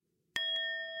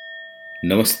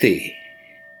Namaste.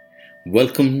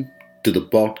 Welcome to the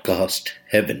podcast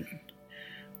Heaven,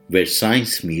 where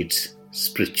science meets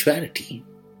spirituality.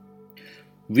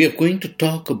 We are going to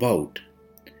talk about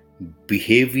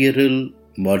behavioral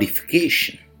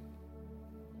modification.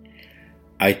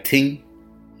 I think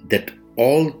that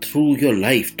all through your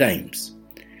lifetimes,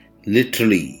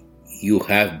 literally, you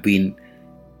have been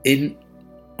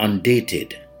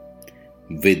inundated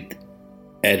with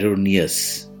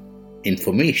erroneous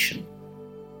information.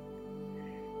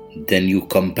 Then you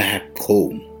come back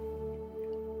home.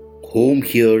 Home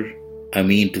here, I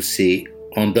mean to say,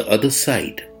 on the other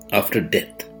side after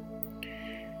death.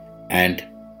 And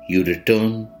you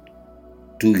return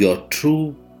to your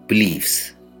true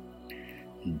beliefs.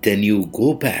 Then you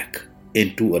go back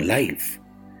into a life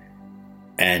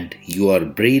and you are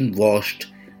brainwashed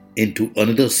into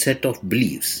another set of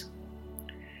beliefs.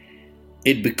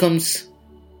 It becomes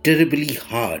terribly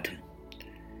hard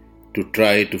to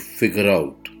try to figure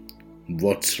out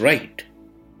what's right.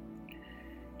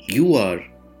 You are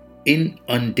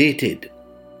inundated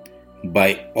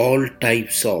by all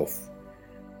types of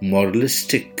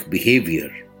moralistic behavior,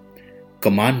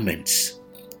 commandments,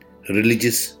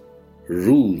 religious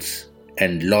rules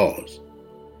and laws.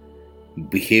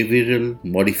 Behavioral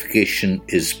modification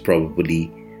is probably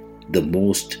the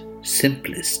most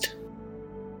simplest.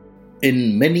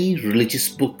 In many religious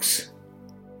books,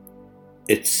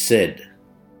 it's said,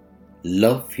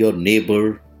 love your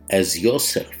neighbor as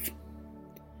yourself.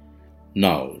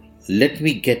 Now, let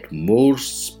me get more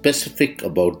specific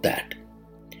about that.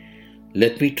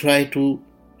 Let me try to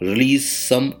release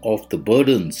some of the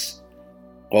burdens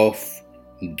of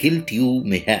guilt you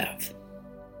may have.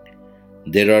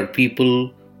 There are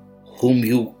people whom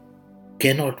you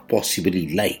cannot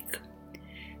possibly like,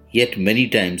 yet many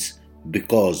times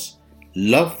because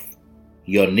love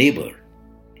your neighbor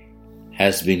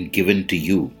has been given to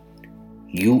you,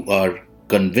 you are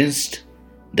convinced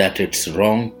that it's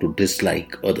wrong to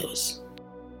dislike others.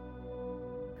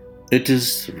 It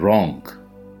is wrong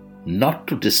not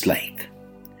to dislike.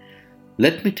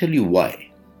 Let me tell you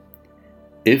why.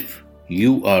 If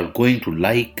you are going to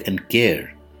like and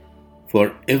care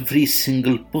for every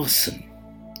single person,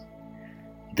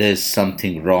 there's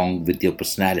something wrong with your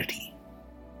personality.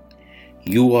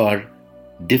 You are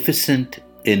deficient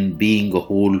in being a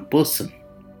whole person.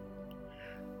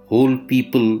 Whole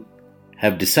people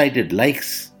have decided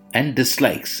likes and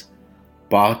dislikes,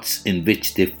 paths in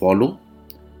which they follow,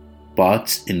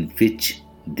 paths in which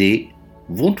they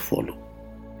won't follow.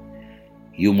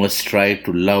 You must try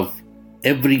to love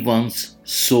everyone's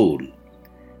soul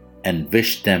and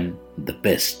wish them the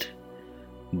best.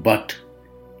 But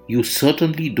you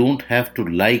certainly don't have to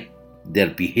like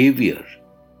their behavior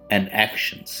and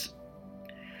actions.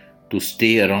 To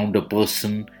stay around a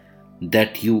person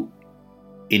that you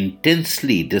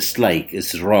intensely dislike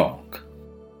is wrong.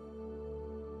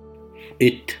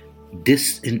 It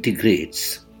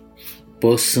disintegrates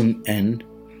person and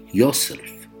yourself.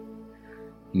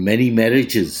 Many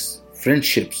marriages,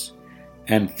 friendships,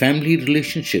 and family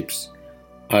relationships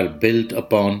are built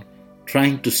upon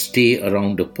trying to stay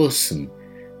around a person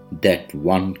that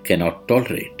one cannot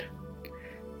tolerate.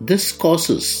 This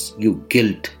causes you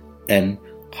guilt and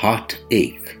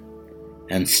heartache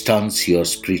and stunts your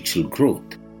spiritual growth.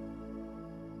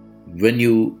 When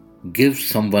you give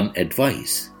someone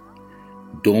advice,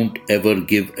 don't ever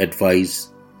give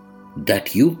advice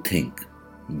that you think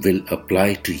will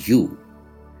apply to you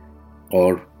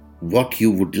or what you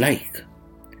would like.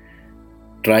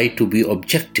 Try to be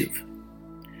objective.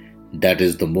 That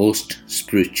is the most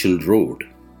spiritual road.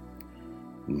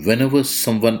 Whenever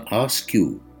someone asks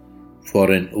you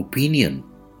for an opinion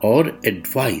or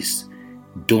advice,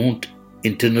 don't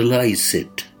internalize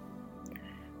it.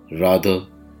 Rather,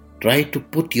 try to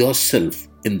put yourself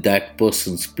in that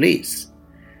person's place.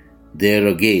 There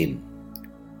again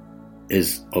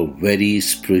is a very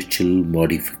spiritual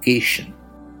modification.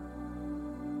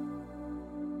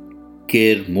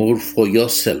 Care more for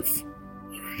yourself.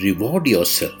 Reward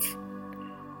yourself.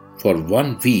 For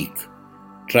 1 week,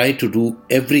 try to do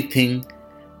everything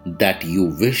that you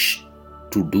wish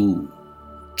to do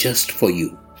just for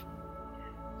you.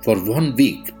 For 1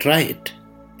 week, try it.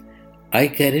 I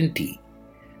guarantee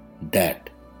that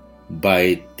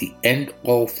by the end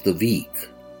of the week,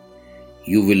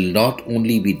 you will not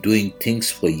only be doing things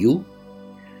for you,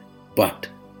 but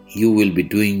you will be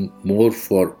doing more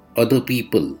for other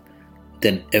people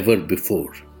than ever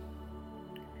before.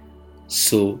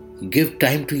 So give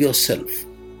time to yourself.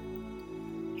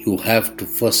 You have to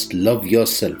first love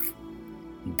yourself,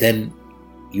 then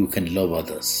you can love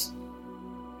others.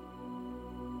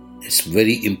 It's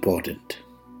very important.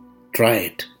 Try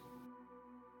it.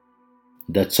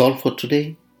 That's all for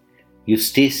today. You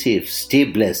stay safe, stay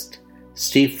blessed,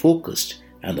 stay focused,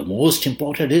 and the most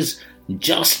important is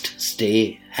just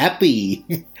stay happy.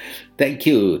 Thank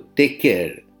you. Take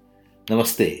care.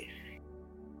 Namaste.